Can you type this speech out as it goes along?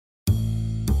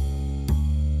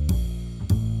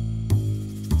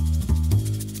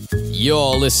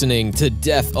You're listening to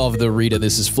Death of the Reader.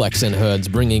 This is Flex and Herds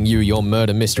bringing you your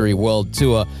Murder Mystery World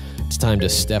Tour. It's time to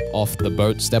step off the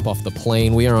boat, step off the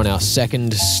plane. We are on our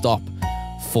second stop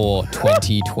for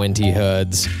 2020,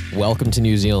 Herds. Welcome to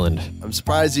New Zealand. I'm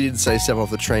surprised you didn't say step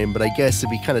off the train, but I guess it'd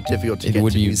be kind of difficult to get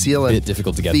to New Zealand. It would be a bit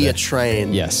difficult to get via there.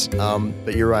 train. Yes.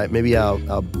 But you're right. Maybe our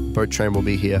boat train will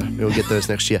be here. We'll get those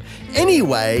next year.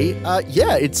 Anyway,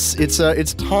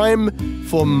 it's time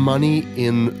for Money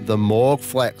in the Morgue,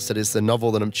 Flex. That is the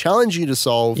novel that I'm challenging you to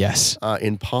solve. Yes.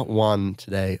 In part one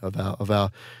today of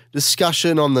our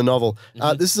discussion on the novel.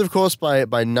 This is of course by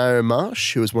Ngaio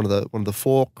Marsh, who is one of the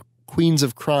four Queens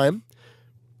of Crime.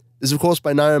 This is, of course,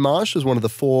 by Ngaio Marsh, who's one of the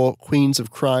four Queens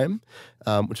of Crime,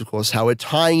 which, of course, how we're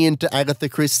tying into Agatha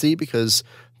Christie because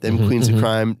them Queens of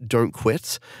Crime don't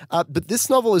quit. But this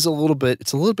novel is a little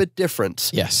bit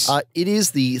different. Yes. It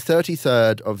is the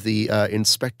 33rd of the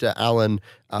Inspector Alleyn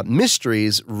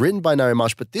mysteries written by Ngaio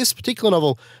Marsh, but this particular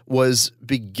novel was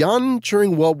begun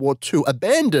during World War II,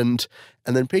 abandoned,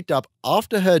 and then picked up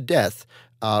after her death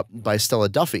by Stella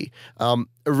Duffy.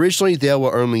 Originally, there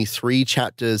were only 3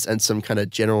 chapters and some kind of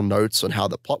general notes on how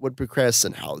the plot would progress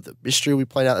and how the mystery would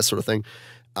play out, that sort of thing.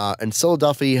 And Stella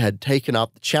Duffy had taken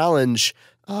up the challenge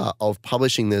of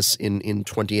publishing this in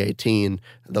 2018,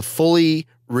 the fully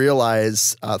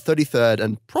realized 33rd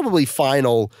and probably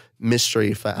final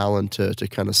mystery for Alleyn to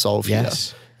kind of solve here.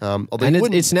 And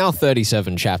it's now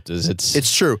 37 chapters.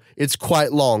 It's true. It's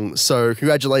quite long. So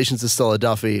congratulations to Stella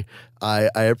Duffy. I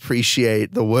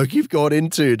appreciate the work you've gone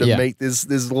into to make this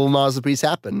little masterpiece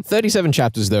happen. 37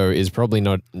 chapters, though, is probably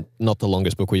not the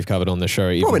longest book we've covered on the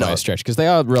show, even by a stretch, because they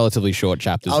are relatively short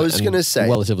chapters. I was going to say,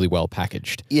 relatively well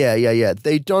packaged. Yeah.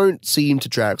 They don't seem to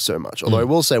drag so much. Although I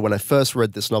will say, when I first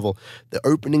read this novel, the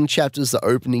opening chapters, the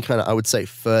opening kind of, I would say,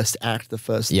 first act, the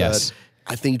first third,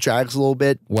 I think drags a little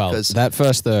bit. Well, that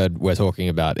first third we're talking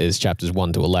about is chapters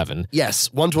 1 to 11.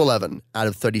 Yes, 1 to 11 out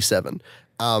of 37.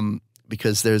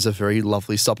 Because there's a very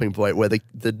lovely stopping point where the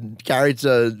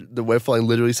character that we're following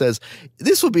literally says,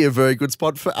 this would be a very good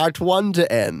spot for Act 1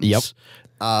 to end. Yep.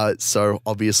 So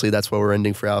obviously that's where we're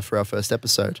ending for our first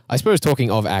episode. I suppose talking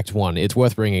of Act 1, it's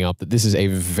worth bringing up that this is a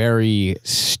very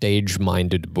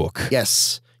stage-minded book.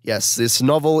 Yes. This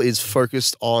novel is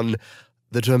focused on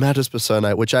the dramatis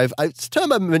personae, which it's a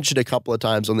term I've mentioned a couple of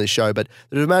times on this show, but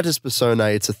the dramatis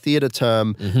personae, it's a theatre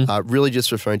term, really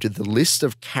just referring to the list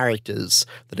of characters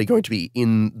that are going to be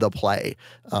in the play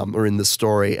or in the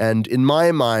story. And in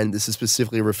my mind, this is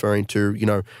specifically referring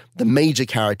to, the major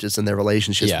characters and their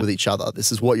relationships with each other.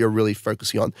 This is what you're really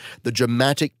focusing on, the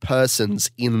dramatic persons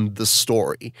in the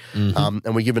story.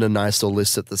 And we're given a nice little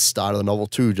list at the start of the novel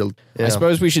too. I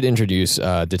suppose we should introduce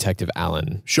Detective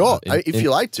Alleyn. Sure, if you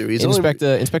like to. He's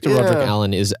Inspector Roderick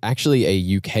Alleyn is actually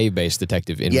a UK-based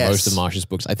detective in most of Marsh's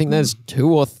books. I think there's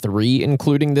 2 or 3,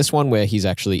 including this one, where he's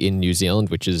actually in New Zealand,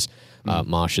 which is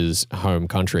Marsh's home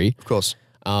country. Of course.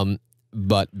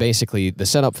 But basically, the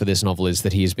setup for this novel is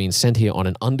that he has been sent here on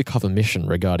an undercover mission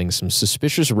regarding some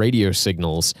suspicious radio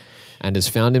signals and has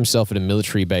found himself at a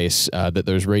military base that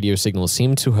those radio signals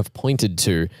seem to have pointed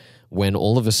to when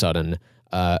all of a sudden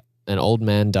an old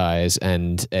man dies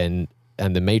and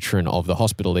the matron of the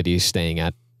hospital that he's staying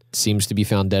at seems to be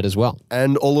found dead as well.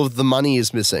 And all of the money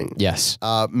is missing. Yes.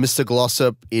 Mr.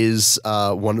 Glossop is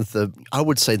one of the, I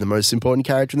would say, the most important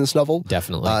character in this novel.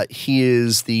 Definitely. He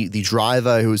is the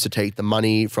driver who is to take the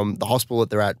money from the hospital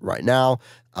that they're at right now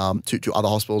to other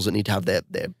hospitals that need to have their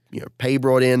pay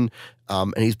brought in.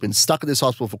 And he's been stuck at this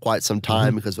hospital for quite some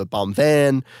time because of a bum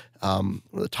van. One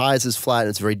of the tires is flat, and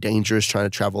it's very dangerous trying to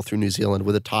travel through New Zealand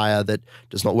with a tire that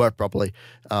does not work properly.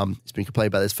 He's been complaining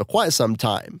about this for quite some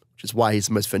time, which is why he's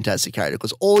the most fantastic character,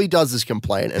 because all he does is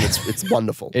complain, and it's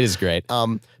wonderful. It is great.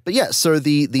 But yeah, so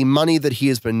the money that he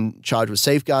has been charged with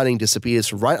safeguarding disappears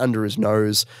from right under his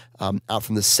nose, out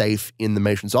from the safe in the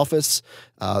matron's office.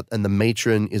 And the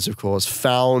matron is, of course,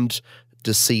 found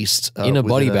deceased in a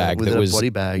body bag that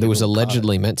was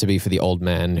allegedly meant to be for the old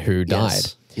man who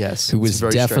died. Yes. Who was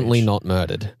definitely not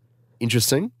murdered.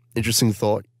 Interesting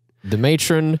thought. The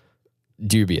matron,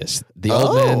 dubious. The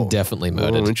old man, definitely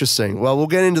murdered. Oh, interesting. Well, we'll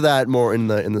get into that more in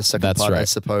the second part, I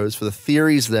suppose, for the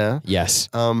theories there. Yes.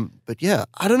 But yeah,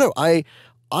 I don't know.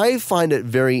 I find it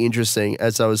very interesting,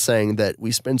 as I was saying, that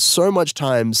we spend so much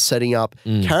time setting up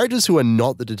characters who are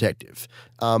not the detective.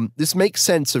 This makes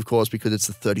sense, of course, because it's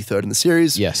the 33rd in the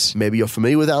series. Yes. Maybe you're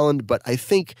familiar with Alleyn, but I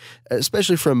think,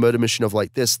 especially for a murder mission of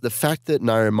like this, the fact that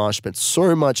Ngaio Marsh spent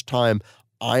so much time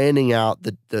ironing out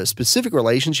the specific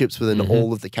relationships within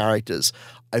all of the characters.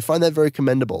 I find that very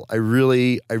commendable. I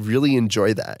really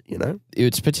enjoy that, you know?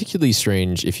 It's particularly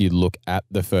strange if you look at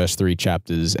the first 3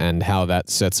 chapters and how that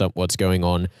sets up what's going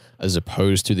on as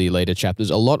opposed to the later chapters.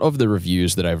 A lot of the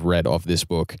reviews that I've read of this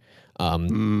book,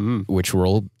 which were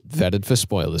all vetted for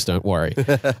spoilers, don't worry.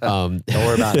 Don't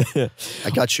worry about it. I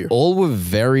got you. All were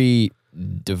very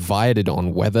divided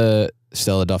on whether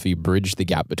Stella Duffy bridged the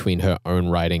gap between her own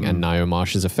writing and Ngaio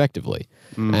Marsh's effectively.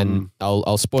 And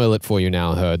I'll spoil it for you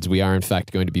now, Herds. We are in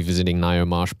fact going to be visiting Ngaio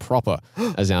Marsh proper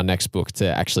as our next book to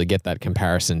actually get that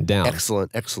comparison down.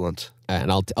 Excellent.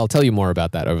 And I'll tell you more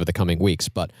about that over the coming weeks.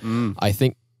 But I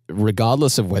think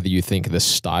regardless of whether you think the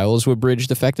styles were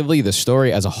bridged effectively, the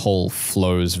story as a whole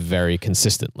flows very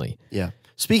consistently. Yeah.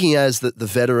 Speaking as the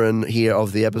veteran here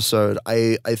of the episode,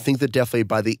 I think that definitely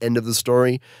by the end of the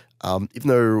story, even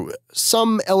though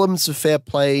some elements of fair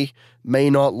play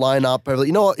may not line up perfectly,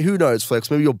 you know what? Who knows,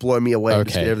 Flex? Maybe you'll blow me away and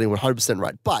just get everything 100%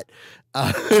 right. But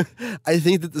I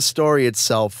think that the story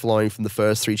itself, flowing from the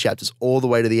first 3 chapters all the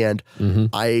way to the end,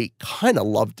 I kind of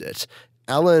loved it.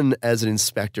 Alleyn as an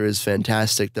inspector is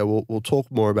fantastic, though we'll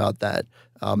talk more about that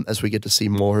as we get to see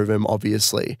more of him,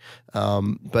 obviously.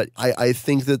 But I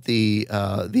think that the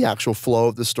actual flow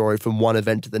of the story from one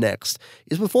event to the next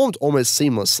is performed almost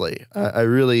seamlessly. I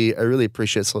really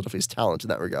appreciate Stella Duffy's talent in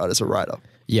that regard as a writer.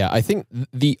 Yeah, I think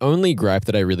the only gripe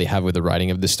that I really have with the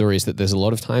writing of the story is that there's a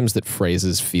lot of times that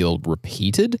phrases feel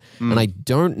repeated. And I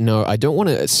don't want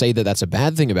to say that that's a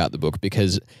bad thing about the book,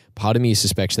 because part of me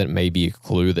suspects that it may be a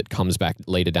clue that comes back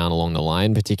later down along the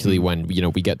line, particularly when,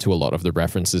 we get to a lot of the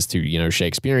references to,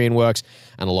 Shakespearean works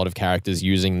and a lot of characters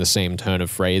using the same turn of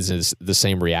phrase as the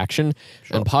same reaction.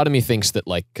 Sure. And part of me thinks that,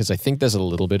 because I think there's a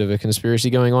little bit of a conspiracy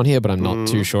going on here, but I'm not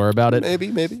too sure about it.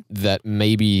 Maybe. That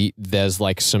maybe there's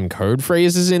some code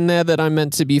phrases in there that I'm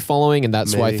meant to be following, and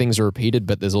that's why things are repeated,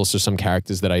 but there's also some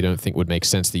characters that I don't think would make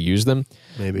sense to use them.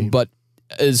 Maybe. But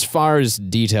as far as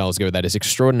details go, that is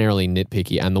extraordinarily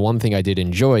nitpicky. And the one thing I did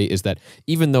enjoy is that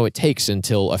even though it takes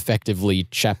until effectively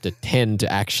chapter 10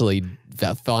 to actually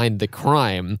find the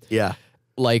crime,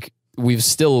 we've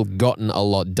still gotten a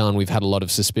lot done. We've had a lot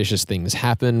of suspicious things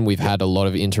happen. We've had a lot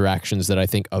of interactions that I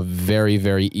think are very,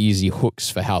 very easy hooks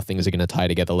for how things are going to tie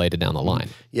together later down the line.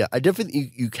 Yeah, I definitely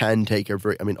think you can take a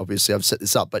very, obviously I've set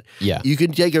this up, but you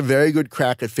can take a very good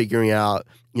crack at figuring out,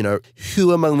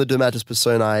 who among the Domatis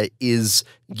personae is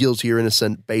guilty or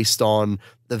innocent based on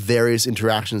the various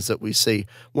interactions that we see.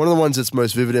 One of the ones that's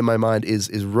most vivid in my mind is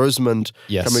Rosamund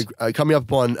coming up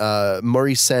upon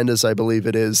Maurice Sanders, I believe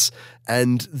it is.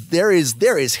 And there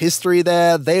is history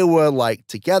there. They were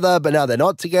together, but now they're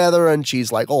not together, and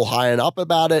she's all high and up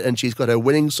about it, and she's got her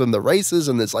winnings from the races,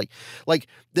 and there's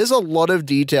there's a lot of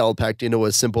detail packed into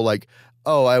a simple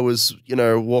oh, I was,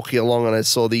 walking along and I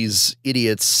saw these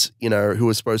idiots, who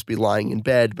were supposed to be lying in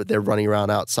bed, but they're running around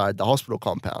outside the hospital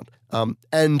compound.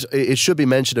 And it should be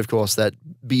mentioned, of course, that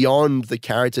beyond the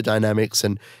character dynamics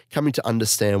and coming to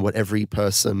understand what every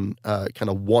person kind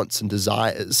of wants and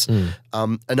desires,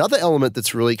 another element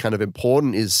that's really kind of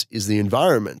important is the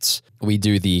environment. We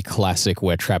do the classic,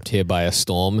 we're trapped here by a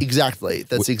storm. Exactly.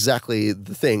 That's exactly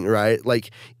the thing, right?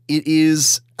 It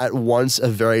is at once a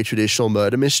very traditional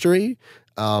murder mystery,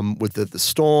 with the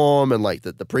storm and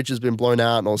the bridge has been blown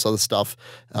out and all this other stuff.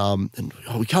 And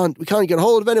we can't get a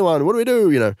hold of anyone. What do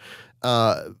we do?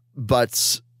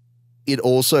 But it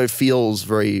also feels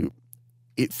very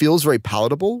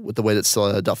palatable with the way that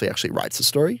Stella Duffy actually writes the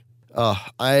story.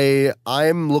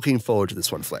 I'm looking forward to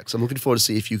this one, Flex. I'm looking forward to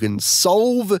see if you can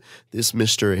solve this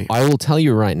mystery. I will tell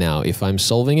you right now, if I'm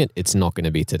solving it, it's not going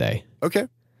to be today. Okay.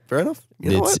 Fair enough.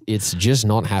 You know what? It's just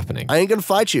not happening. I ain't going to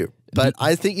fight you, but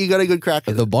I think you got a good crack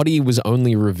at it. The body was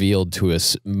only revealed to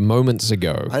us moments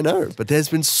ago. I know, but there's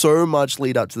been so much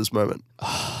lead up to this moment.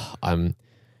 I'm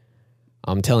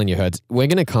telling you, Herds, we're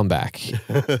going to come back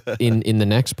in the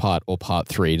next part or part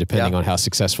 3, depending on how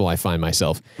successful I find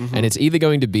myself. And it's either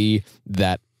going to be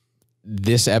that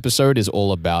this episode is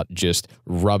all about just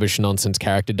rubbish nonsense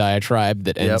character diatribe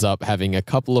that ends up having a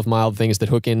couple of mild things that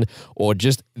hook in, or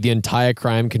just the entire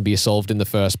crime can be solved in the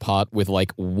first part with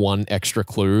one extra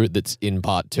clue that's in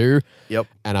part 2. Yep.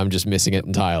 And I'm just missing it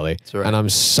entirely. That's right. And I'm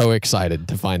so excited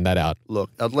to find that out. Look,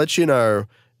 I'd let you know,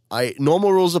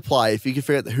 normal rules apply. If you can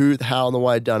figure out the who, the how, and the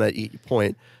why done it, your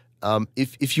point.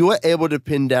 If you are able to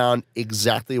pin down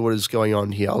exactly what is going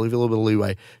on here, I'll give you a little bit of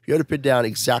leeway. If you're able to pin down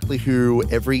exactly who,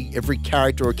 every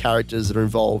character or characters that are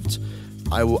involved,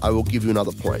 I will give you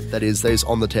another point. That is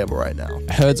on the table right now.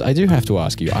 Herds, I do have to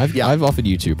ask you. I've offered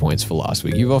you 2 points for last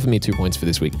week. You've offered me 2 points for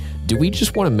this week. Do we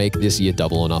just want to make this year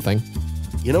double or nothing?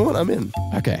 You know what? I'm in.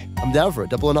 Okay. I'm down for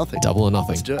it. Double or nothing. Double or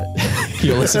nothing. Let's do it.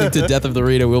 You're listening to Death of the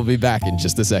Reader. We'll be back in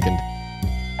just a second.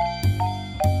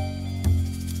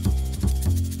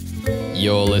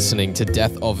 You're listening to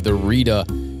Death of the Reader.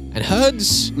 And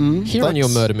Herds, here on your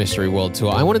Murder Mystery World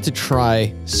Tour, I wanted to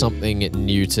try something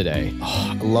new today.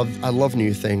 Oh, I love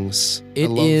new things. It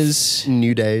is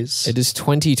new days. It is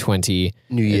 2020.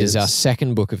 New Year's. It is our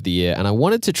second book of the year, and I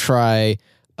wanted to try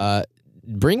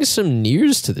bring some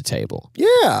news to the table.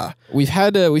 Yeah. We've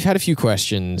had a few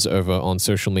questions over on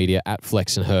social media at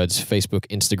Flex and Herds, Facebook,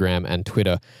 Instagram, and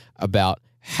Twitter about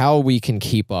how we can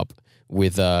keep up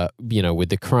with with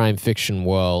the crime fiction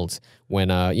world when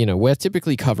we're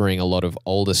typically covering a lot of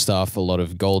older stuff, a lot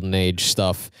of golden age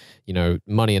stuff.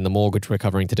 Money in the Morgue, which we're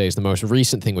covering today, is the most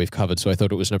recent thing we've covered. So I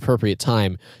thought it was an appropriate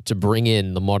time to bring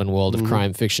in the modern world of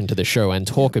crime fiction to the show and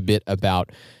talk a bit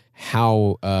about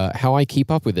how I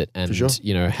keep up with it and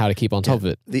how to keep on top of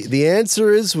it. The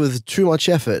answer is with too much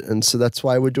effort, and so that's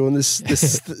why we're doing this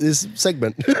this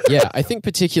segment. Yeah, I think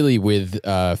particularly with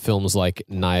films like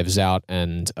Knives Out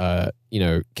and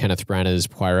Kenneth Branagh's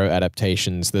Poirot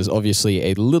adaptations, there's obviously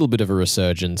a little bit of a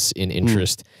resurgence in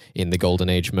interest in the Golden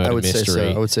Age murder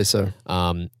mystery. I would say so.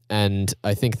 And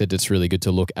I think that it's really good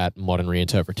to look at modern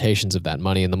reinterpretations of that.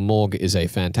 Money in the Morgue is a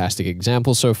fantastic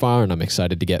example so far, and I'm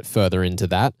excited to get further into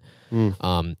that.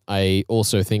 I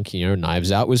also think,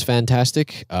 Knives Out was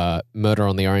fantastic. Murder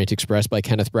on the Orient Express by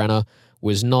Kenneth Branagh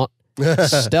was not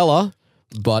stellar,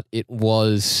 but it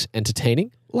was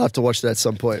entertaining. We'll have to watch that at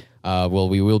some point. Well,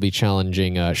 we will be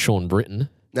challenging Sean Britton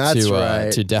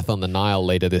to Death on the Nile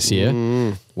later this year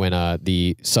when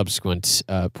the subsequent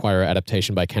Poirot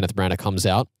adaptation by Kenneth Branagh comes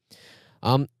out.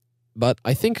 But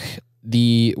I think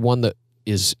the one that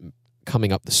is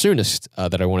coming up the soonest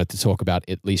that I wanted to talk about,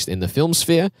 at least in the film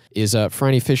sphere, is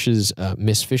Franny Fisher's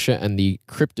Miss Fisher and the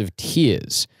Crypt of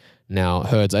Tears. Now,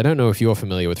 Herds, I don't know if you're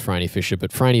familiar with Franny Fisher,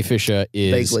 but Franny Fisher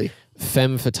is vaguely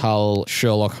femme fatale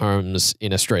Sherlock Holmes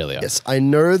in Australia. Yes, I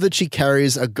know that she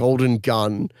carries a golden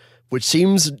gun, which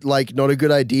seems like not a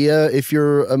good idea if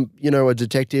you're, a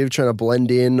detective trying to blend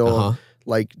in or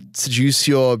seduce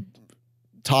your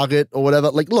target or whatever.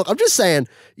 Look, I'm just saying,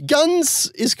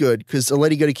 guns is good because a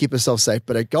lady got to keep herself safe,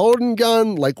 but a golden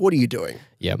gun, what are you doing?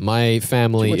 Yeah, my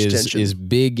family is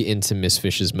big into Miss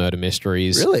Fisher's murder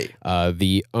mysteries. Really?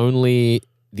 The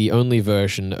only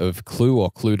version of Clue or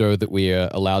Cluedo that we are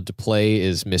allowed to play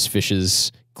is Miss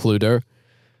Fisher's Cluedo.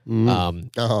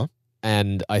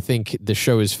 And I think the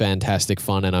show is fantastic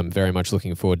fun, and I'm very much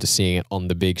looking forward to seeing it on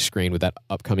the big screen with that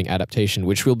upcoming adaptation,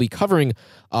 which we'll be covering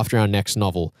after our next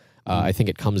novel. I think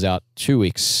it comes out 2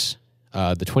 weeks,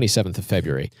 the 27th of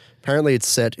February. Apparently it's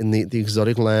set in the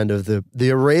exotic land of the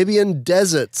Arabian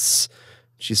deserts.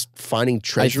 She's finding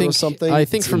treasure or something. I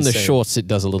think from the shorts it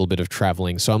does a little bit of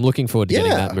traveling, so I'm looking forward to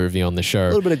getting that movie on the show. A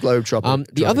little bit of globe-trotting.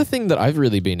 The other thing that I've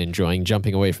really been enjoying,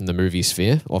 jumping away from the movie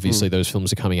sphere, obviously those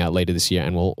films are coming out later this year,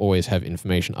 and we'll always have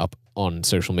information up on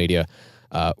social media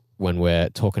when we're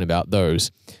talking about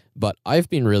those. But I've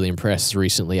been really impressed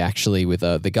recently, actually, with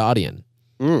The Guardian.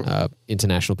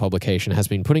 International publication has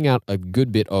been putting out a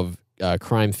good bit of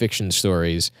crime fiction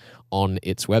stories on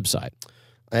its website.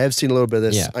 I have seen a little bit of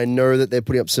this. Yeah. I know that they're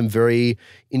putting up some very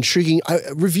intriguing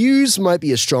reviews might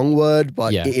be a strong word,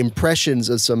 but impressions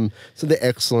of some of the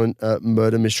excellent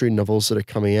murder mystery novels that are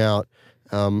coming out.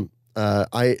 The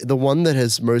one that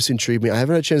has most intrigued me, I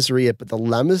haven't had a chance to read it, but The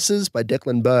Lammeses by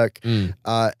Declan Burke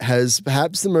has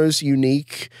perhaps the most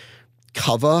unique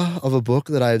cover of a book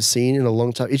that I have seen in a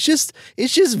long time. It's just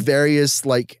various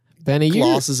Ben,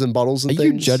 glasses and bottles and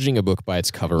things. Are you judging a book by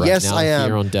its cover right now? Yes, I am.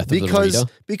 Here on Death of the Reader?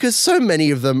 Because so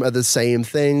many of them are the same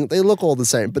thing. They look all the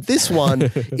same. But this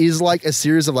one is a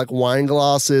series of wine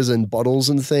glasses and bottles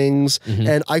and things.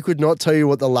 And I could not tell you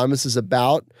what The Lammes is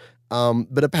about.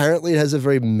 But apparently it has a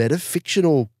very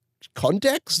metafictional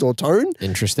context or tone.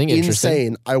 Interesting.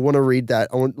 Insane. I want to read that.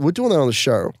 We're doing that on the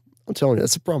show. I'm telling you,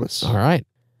 that's a promise. All right.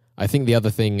 I think the other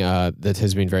thing that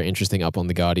has been very interesting up on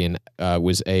The Guardian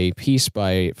was a piece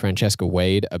by Francesca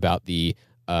Wade about the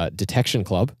Detection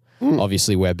Club.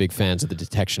 Obviously, we're big fans of the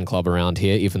Detection Club around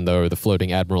here, even though The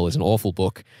Floating Admiral is an awful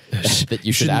book that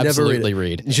you should absolutely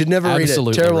read. You should never read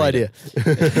it. Terrible idea.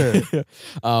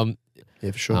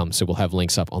 Yeah, for sure. So we'll have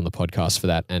links up on the podcast for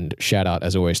that. And shout out,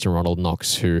 as always, to Ronald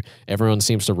Knox, who everyone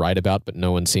seems to write about, but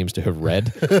no one seems to have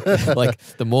read. Like,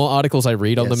 the more articles I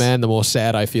read on the man, the more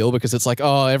sad I feel, because it's like,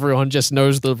 oh, everyone just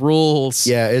knows the rules.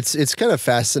 Yeah, it's kind of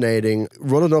fascinating.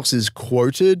 Ronald Knox is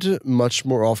quoted much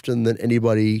more often than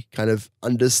anybody kind of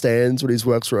understands what his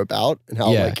works were about and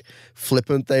how like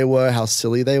flippant they were, how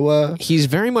silly they were. He's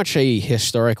very much a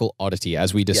historical oddity,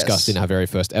 as we discussed in our very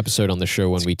first episode on the show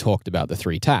when we talked about the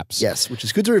 3 taps. Yes, which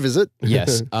is good to revisit.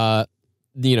 Yes.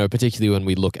 You know, particularly when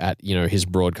we look at, you know, his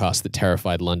broadcast that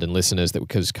terrified London listeners,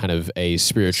 that was kind of a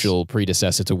spiritual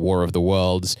predecessor to War of the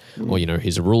Worlds, or, you know,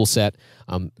 his rule set.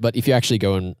 But if you actually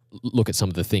go and look at some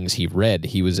of the things he read,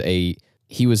 he was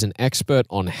an expert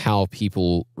on how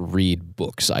people read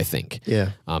books, I think.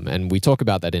 Yeah. And we talk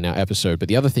about that in our episode. But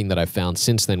the other thing that I found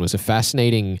since then was a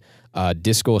fascinating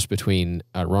discourse between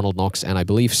Ronald Knox and, I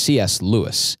believe, C.S.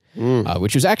 Lewis,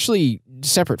 which was actually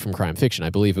separate from crime fiction. I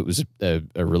believe it was a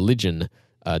religion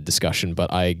discussion,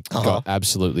 but I got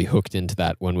absolutely hooked into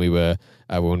that when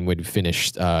we'd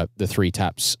finished the 3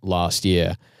 taps last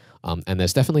year. And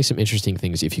there's definitely some interesting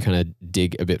things if you kind of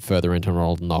dig a bit further into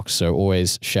Ronald Knox. So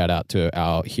always shout out to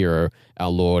our hero,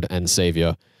 our Lord and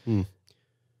Savior.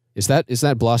 Is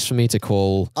that blasphemy to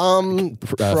call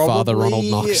Father Ronald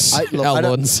Knox our Lord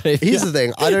and Savior? Here's the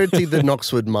thing. I don't think that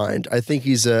Knox would mind. I think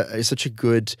he's such a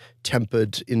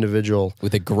good-tempered individual.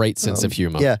 With a great sense of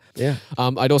humor. Yeah.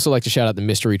 I'd also like to shout out the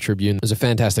Mystery Tribune. There's a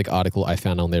fantastic article I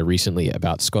found on there recently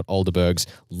about Scott Olderberg's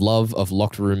love of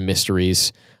locked room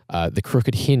mysteries. The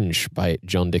Crooked Hinge by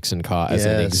John Dixon Carr as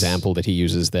an example that he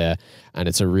uses there. And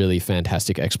it's a really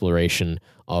fantastic exploration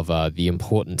of the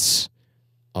importance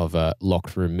of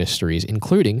locked room mysteries,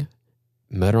 including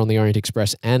Murder on the Orient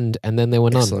Express and Then There Were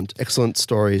None. Excellent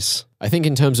stories. I think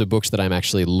in terms of books that I'm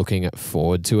actually looking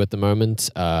forward to at the moment,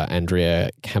 Andrea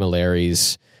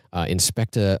Camilleri's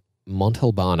Inspector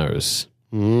Montalbano's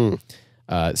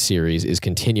series is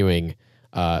continuing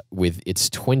with its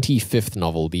 25th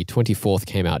novel. The 24th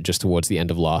came out just towards the end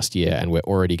of last year, and we're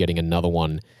already getting another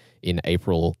one in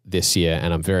April this year,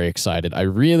 and I'm very excited. I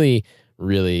really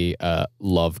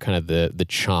love kind of the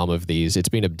charm of these. It's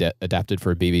been adapted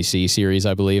for a BBC series,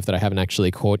 I believe, that I haven't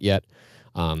actually caught yet.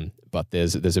 But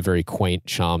there's a very quaint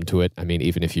charm to it. I mean,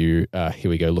 even if you, here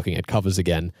we go, looking at covers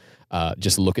again,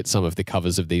 just look at some of the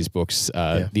covers of these books.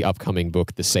 The upcoming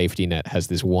book, The Safety Net, has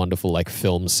this wonderful like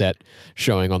film set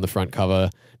showing on the front cover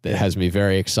that has me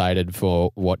very excited for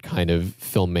what kind of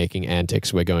filmmaking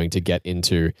antics we're going to get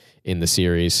into in the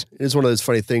series. It is one of those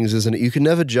funny things, isn't it? You can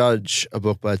never judge a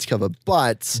book by its cover,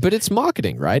 but it's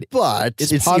marketing, right? But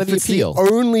it's part of the appeal.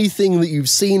 The only thing that you've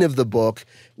seen of the book,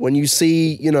 when you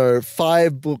see,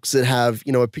 5 books that have,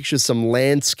 a picture of some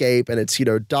landscape and it's,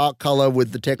 dark color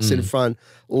with the text in front,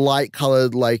 light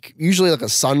colored, like usually like a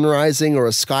sun rising or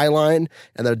a skyline,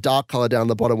 and then a dark color down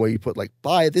the bottom where you put like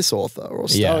by this author or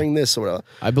starring this or whatever.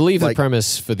 I believe the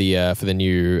premise for the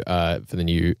new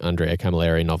Andrea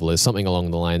Camilleri novel is something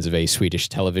along the lines of a Swedish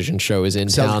television show is in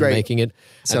town making it.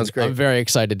 Sounds great. I'm very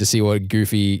excited to see what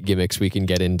goofy gimmicks we can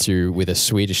get into with a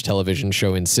Swedish television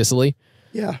show in Sicily.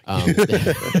 Yeah.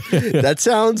 That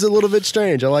sounds a little bit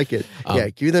strange. I like it.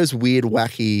 Give me those weird,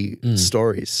 wacky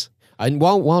stories. And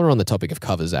while we're on the topic of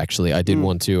covers, actually, I did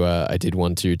want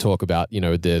to talk about,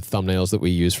 the thumbnails that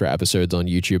we use for episodes on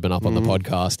YouTube and up on the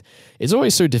podcast. It's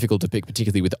always so difficult to pick,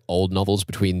 particularly with old novels,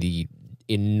 between the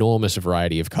enormous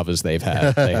variety of covers they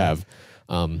have.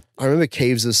 I remember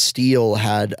Caves of Steel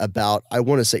had about, I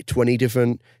want to say 20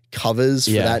 different covers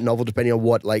for that novel, depending on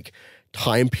what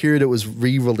time period it was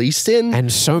re-released in. And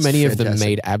so many of them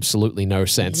made absolutely no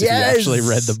sense if you actually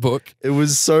read the book. It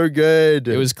was so good.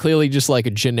 It was clearly just like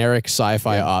a generic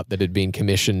sci-fi art that had been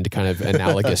commissioned kind of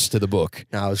analogous to the book.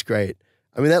 No, it was great.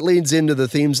 I mean, that leads into the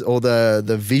themes or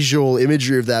the visual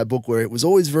imagery of that book, where it was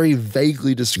always very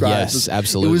vaguely described. Yes,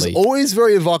 absolutely. It was always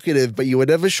very evocative, but you were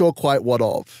never sure quite what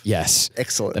of. Yes.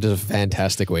 Excellent. That is a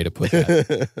fantastic way to put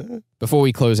that. Before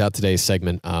we close out today's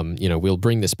segment, we'll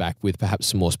bring this back with perhaps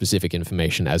some more specific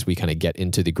information as we kind of get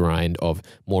into the grind of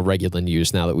more regular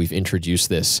news now that we've introduced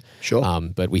this. Sure.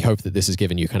 But we hope that this has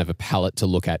given you kind of a palette to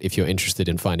look at if you're interested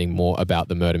in finding more about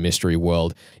the murder mystery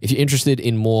world. If you're interested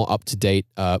in more up-to-date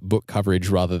book coverage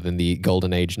rather than the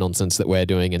golden age nonsense that we're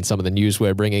doing and some of the news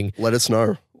we're bringing, let us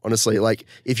know. Honestly,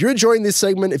 if you're enjoying this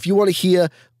segment, if you want to hear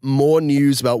more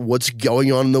news about what's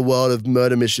going on in the world of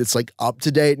murder mystery, it's like up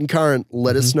to date and current,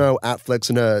 let us know at Flex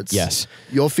and Nerds. Yes.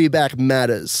 Your feedback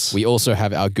matters. We also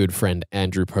have our good friend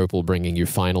Andrew Popel bringing you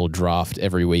Final Draft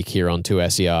every week here on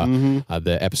 2SER.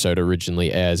 The episode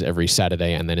originally airs every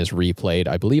Saturday and then is replayed,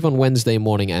 I believe, on Wednesday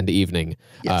morning and evening.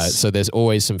 Yes. So there's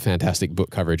always some fantastic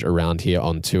book coverage around here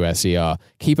on 2SER.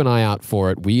 Keep an eye out for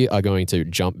it. We are going to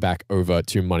jump back over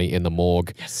to Money in the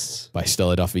Morgue by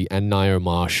Stella Duffy and Ngaio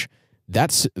Marsh.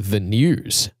 That's the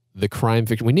news, the crime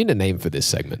fiction. We need a name for this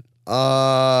segment.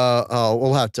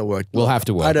 We'll have to work. We'll have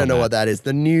to work. I don't know what that is.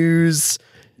 The news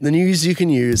you can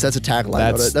use. That's a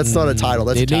tagline. That's not a title.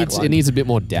 That's a tagline. It needs a bit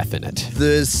more death in it.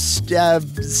 The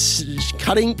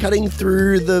cutting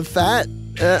through the fat.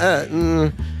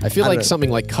 I feel like something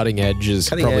like Cutting Edge is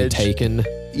probably taken.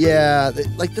 Yeah,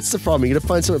 like that's the problem. You got to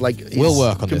find something like. We'll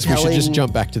work on this. We should just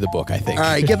jump back to the book, I think. All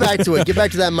right, get back to it. Get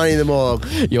back to that Money in the Morgue.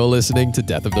 You're listening to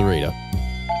Death of the Reader.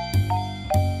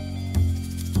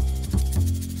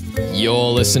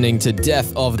 You're listening to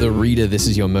Death of the Reader. This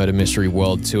is your Murder Mystery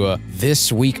World Tour.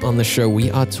 This week on the show, we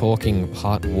are talking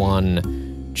part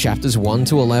 1, chapters 1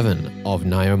 to 11 of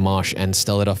Ngaio Marsh and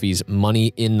Stella Duffy's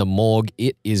Money in the Morgue.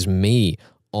 It is me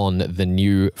on the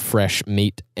new fresh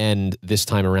meat end this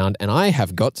time around, and I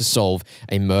have got to solve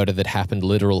a murder that happened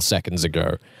literal seconds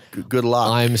ago. Good luck.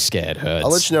 I'm scared, Hertz.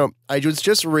 I'll let you know, I was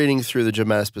just reading through the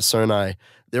Germanis Personae.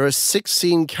 There are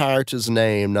 16 characters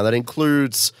named. Now that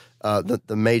includes the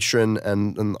matron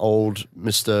and old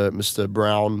Mr.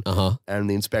 Brown and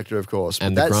the inspector, of course.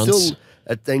 And the grunts.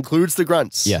 That includes the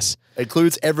grunts. Yes. It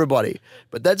includes everybody.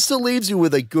 But that still leaves you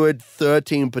with a good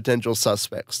 13 potential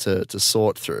suspects to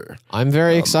sort through. I'm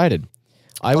very excited.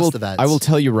 I will Ads.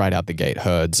 tell you right out the gate,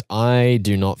 Herds. I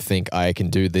do not think I can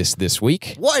do this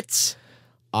week. What?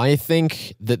 I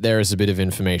think that there is a bit of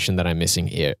information that I'm missing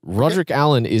here. Roderick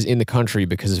Alleyn is in the country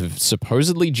because of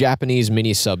supposedly Japanese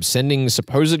mini-subs sending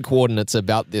supposed coordinates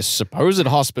about this supposed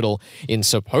hospital in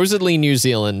supposedly New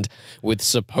Zealand with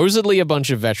supposedly a bunch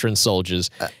of veteran soldiers.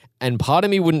 And part of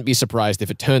me wouldn't be surprised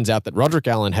if it turns out that Roderick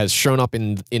Alleyn has shown up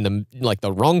in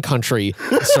the wrong country,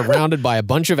 surrounded by a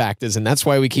bunch of actors, and that's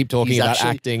why we keep talking about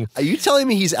acting. Are you telling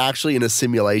me he's actually in a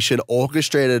simulation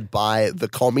orchestrated by the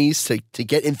commies to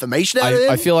get information out of him?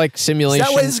 I feel like simulation. Is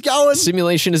that where it's going?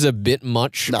 Simulation is a bit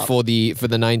much for the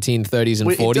 1930s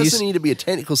and 40s. It doesn't need to be a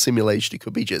technical simulation. It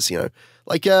could be just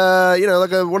like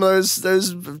one of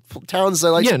those towns they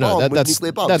like to bomb with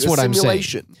nuclear bombs. That's what I'm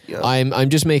saying. You know? I'm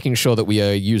just making sure that we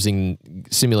are using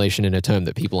simulation in a term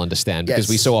that people understand because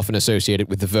we so often associate it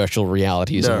with the virtual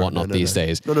realities and whatnot these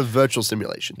days. Not a virtual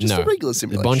simulation, just a regular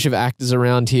simulation. A bunch of actors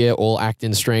around here all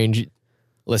acting strange.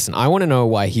 Listen, I want to know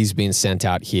why he's been sent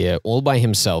out here all by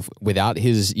himself without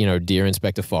his, dear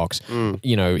Inspector Fox.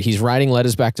 He's writing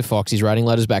letters back to Fox. He's writing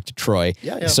letters back to Troy.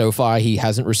 Yeah. So far, he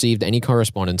hasn't received any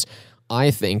correspondence. I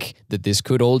think that this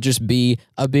could all just be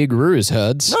a big ruse,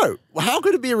 Herds. No, how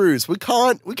could it be a ruse? We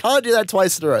can't do that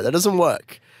twice in a row. That doesn't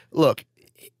work. Look,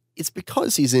 it's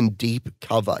because he's in deep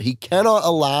cover. He cannot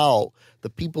allow the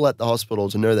people at the hospital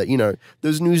to know that,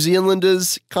 those New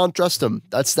Zealanders can't trust him.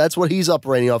 That's what he's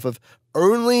operating off of.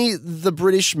 Only the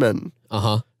Britishmen.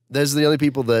 Those are the only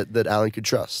people that Alleyn could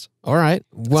trust. All right.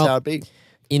 Well, that's how it be.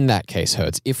 In that case,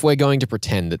 Hertz, if we're going to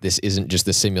pretend that this isn't just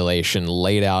a simulation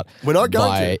laid out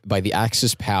by the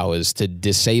Axis powers to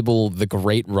disable the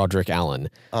great Roderick Alleyn,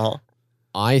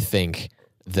 I think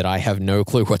that I have no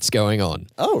clue what's going on.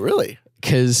 Oh, really?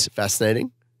 Because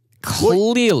fascinating.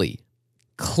 Clearly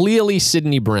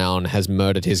Sidney Brown has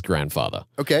murdered his grandfather.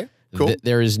 Okay, cool.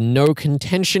 There is no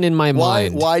contention in my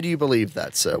mind. Why do you believe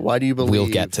that, sir? Why do you believe? We'll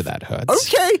get to that, Hertz.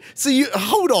 Okay, so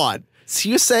hold on. So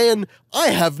you're saying, I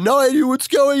have no idea what's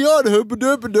going on,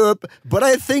 but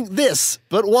I think this.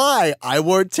 But why? I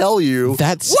won't tell you.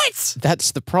 That's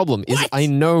the problem. Is I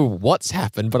know what's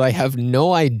happened, but I have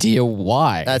no idea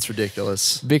why. That's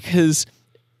ridiculous. Because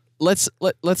let's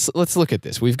look at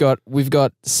this. We've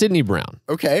got Sidney Brown.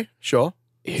 Okay, sure.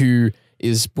 Who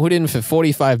is put in for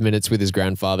 45 minutes with his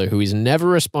grandfather, who he's never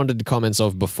responded to comments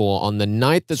of before, on the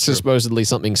night that supposedly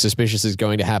something suspicious is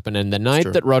going to happen, and the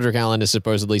night that Roderick Alleyn is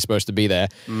supposedly supposed to be there,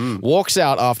 walks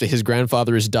out after his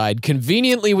grandfather has died,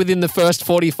 conveniently within the first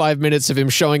 45 minutes of him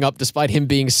showing up despite him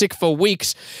being sick for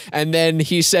weeks, and then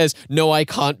he says, "No, I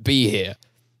can't be here."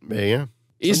 There you go.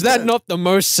 Is that not the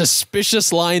most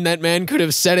suspicious line that man could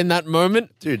have said in that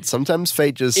moment? Dude, sometimes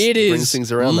fate just brings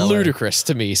things around that way. It is ludicrous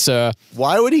to me, sir.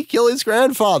 Why would he kill his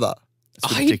grandfather?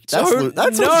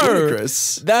 That's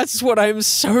ludicrous. That's what I'm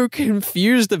so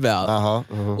confused about.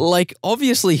 Like,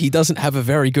 obviously, he doesn't have a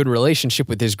very good relationship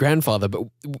with his grandfather, but,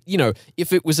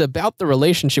 if it was about the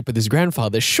relationship with his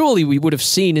grandfather, surely we would have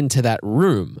seen into that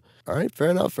room. All right, fair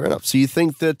enough, fair enough. So you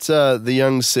think that the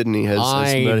young Sydney has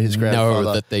murdered his grandfather? I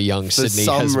know that the young Sydney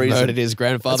has murdered his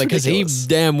grandfather because he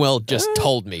damn well just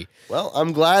told me. Well,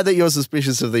 I'm glad that you're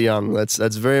suspicious of the young. That's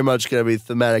very much going to be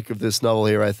thematic of this novel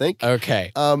here, I think.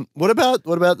 Okay. What about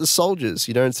the soldiers?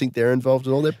 You don't think they're involved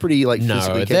at all? They're pretty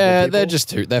physically capable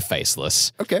people? they're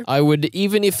faceless. Okay. I would,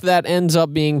 even if that ends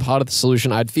up being part of the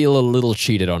solution, I'd feel a little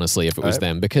cheated, honestly, if it was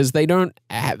them, because they don't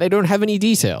have any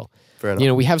detail. Fair enough. You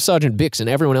know, we have Sergeant Bix and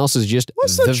everyone else is just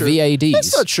the true. VADs.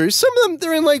 That's not true. Some of them,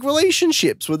 they're in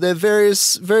relationships with their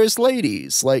various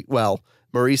ladies.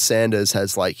 Maurice Sanders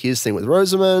has his thing with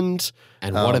Rosamund.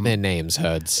 And what are their names,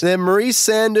 Herds? They're Maurice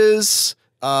Sanders,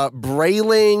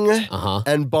 Brayling,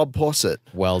 and Bob Possett.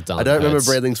 Well done, I don't Herds.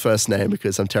 remember Brayling's first name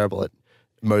because I'm terrible at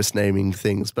most naming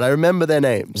things, but I remember their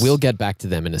names. We'll get back to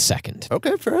them in a second.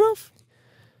 Okay, fair enough.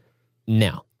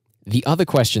 Now, the other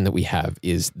question that we have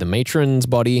is the matron's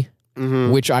body,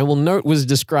 which I will note was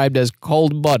described as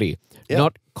cold body,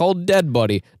 not cold dead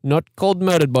body, not cold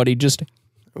murdered body, just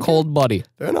cold body.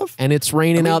 Fair enough. And it's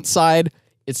raining outside.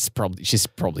 She's probably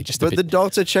just a bit. But the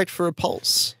doctor checked for a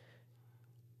pulse.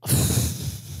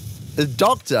 The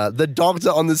doctor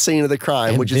on the scene of the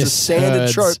crime, And which is a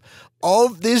standard trope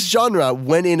of this genre,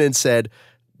 went in and said,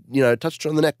 touched her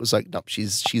on the neck, was like, nope,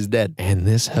 she's dead. And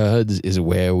this, Herds, is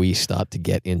where we start to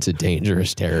get into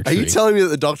dangerous territory. Are you telling me that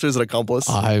the doctor is an accomplice?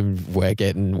 We're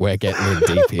getting in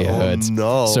deep here, Herds.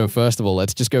 No. So first of all,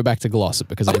 let's just go back to Glossop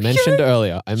because I mentioned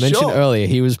earlier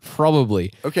he was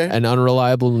probably an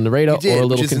unreliable narrator or a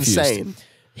little confused. Insane.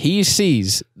 He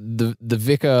sees the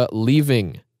vicar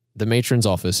leaving the matron's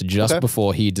office just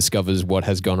before he discovers what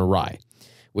has gone awry,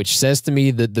 which says to me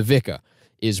that the vicar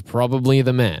is probably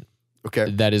the man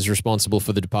that is responsible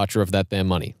for the departure of their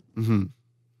money.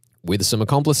 With some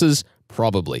accomplices,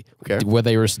 probably. Were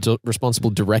they responsible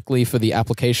directly for the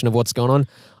application of what's gone on?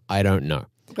 I don't know.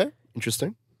 Okay,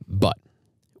 interesting. But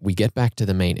we get back to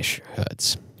the main issue,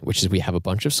 Herds, which is we have a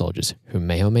bunch of soldiers who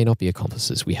may or may not be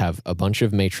accomplices. We have a bunch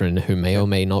of matron who may or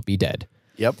may not be dead.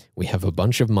 Yep. We have a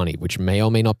bunch of money, which may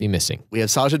or may not be missing. We have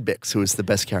Sergeant Bix, who is the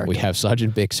best character. We have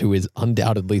Sergeant Bix, who is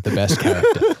undoubtedly the best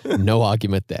character. No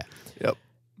argument there. Yep.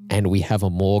 And we have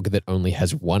a morgue that only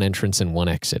has one entrance and one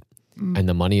exit. And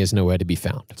the money is nowhere to be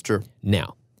found. That's true.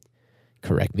 Now,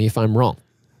 correct me if I'm wrong,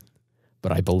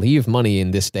 but I believe money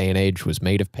in this day and age was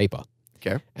made of paper.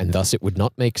 Okay. And thus it would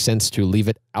not make sense to leave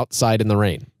it outside in the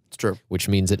rain. It's true. Which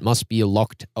means it must be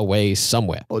locked away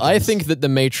somewhere. I think that the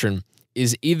matron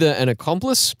is either an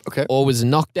accomplice or was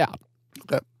knocked out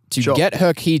to get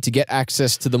her key to get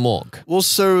access to the morgue. Well,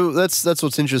 so that's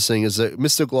what's interesting is that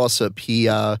Mr. Glossop, he,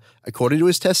 according to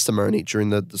his testimony during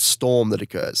the storm that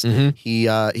occurs,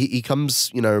 he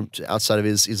comes, outside of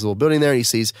his little building there and he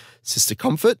sees Sister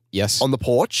Comfort on the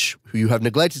porch, who you have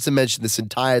neglected to mention this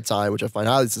entire time, which I find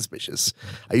highly suspicious.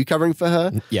 Are you covering for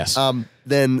her? Yes.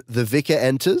 Then the vicar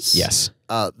enters. Yes.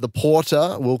 The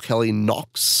porter, Will Kelly,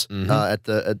 knocks at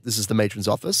this is the matron's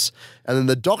office. And then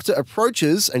the doctor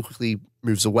approaches and quickly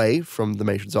moves away from the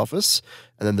matron's office.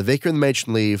 And then the vicar and the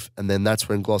matron leave. And then that's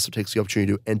when Glossop takes the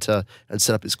opportunity to enter and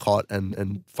set up his cot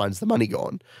and finds the money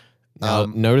gone. Now,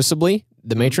 noticeably,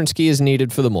 the matron's key is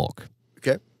needed for the morgue.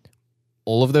 Okay.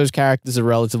 All of those characters are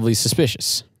relatively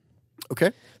suspicious.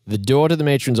 Okay. The door to the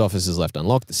matron's office is left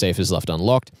unlocked. The safe is left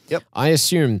unlocked. Yep. I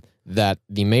assume that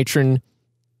the matron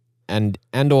and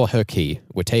or her key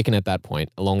were taken at that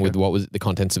point, along with what was the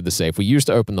contents of the safe. We used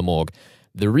to open the morgue.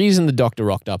 The reason the doctor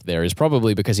rocked up there is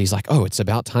probably because he's like, oh, it's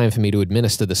about time for me to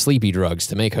administer the sleepy drugs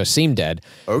to make her seem dead.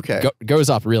 Okay. Goes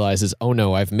up, realizes, oh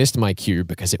no, I've missed my cue,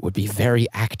 because it would be very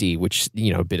acty, which,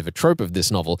 a bit of a trope of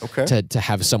this novel, to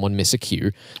have someone miss a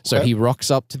cue. So he rocks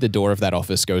up to the door of that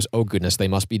office, goes, oh goodness, they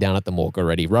must be down at the morgue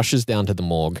already, rushes down to the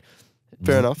morgue.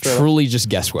 Fair enough. Truly just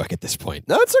guesswork at this point.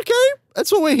 No, it's okay.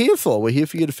 That's what we're here for. We're here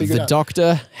for you to figure it out. The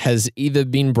doctor has either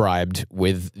been bribed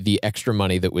with the extra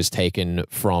money that was taken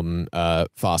from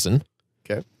Farson,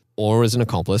 or as an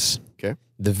accomplice. Okay.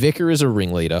 The vicar is a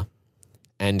ringleader,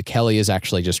 and Kelly is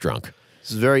actually just drunk.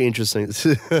 This is very interesting.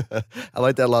 I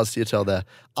like that last detail there.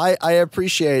 I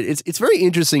appreciate it's very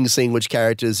interesting seeing which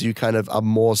characters you kind of are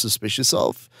more suspicious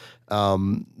of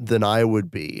than I would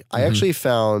be. I actually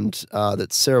found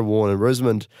that Sarah Warren and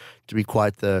Rosamund to be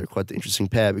quite the interesting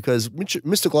pair, because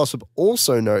Mr. Glossop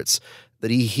also notes that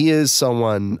he hears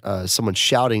someone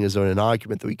shouting as though in an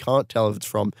argument that we can't tell if it's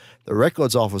from the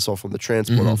records office or from the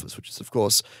transport office, which is of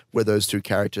course where those two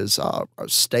characters are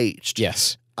staged.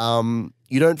 Yes.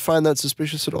 You don't find that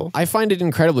suspicious at all? I find it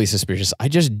incredibly suspicious. I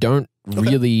just don't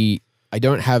I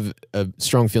don't have a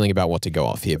strong feeling about what to go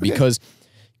off here, because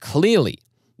clearly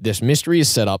This mystery is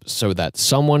set up so that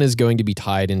someone is going to be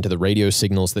tied into the radio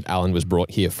signals that Alan was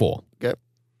brought here for. Okay.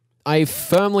 I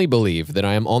firmly believe that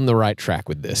I am on the right track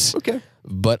with this. Okay.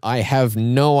 But I have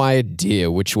no idea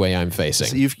which way I'm facing.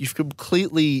 So you've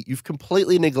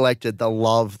completely neglected the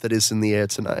love that is in the air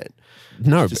tonight.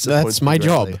 No, but that's my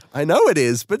job. I know it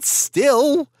is, but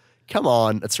still, come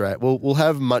on. That's right. We'll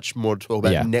have much more to talk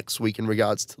about next week in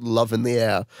regards to love in the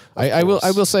air. I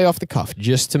will say off the cuff,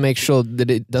 just to make sure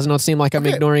that it does not seem like I'm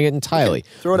ignoring it entirely.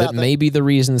 Throw it out there. Maybe the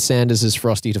reason Sanders is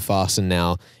frosty to fasten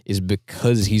now is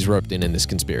because he's roped in this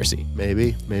conspiracy.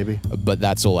 Maybe. But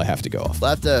that's all I have to go off. We'll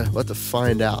have to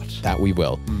find out. That we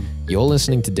will. You're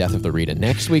listening to Death of the Reader.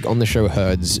 Next week on the show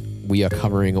Herds, we are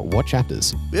covering what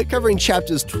chapters? We're covering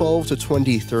chapters 12 to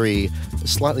 23, a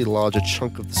slightly larger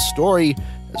chunk of the story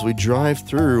as we drive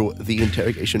through the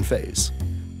interrogation phase.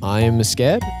 I'm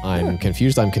scared, I'm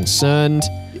confused, I'm concerned.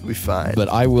 You'll be fine. But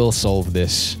I will solve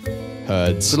this,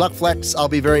 Herds. Good luck, Flex. I'll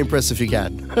be very impressed if you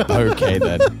can. Okay,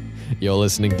 then. You're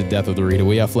listening to Death of the Reader.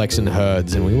 We are Flex and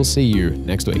Herds, and we will see you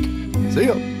next week. See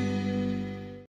ya.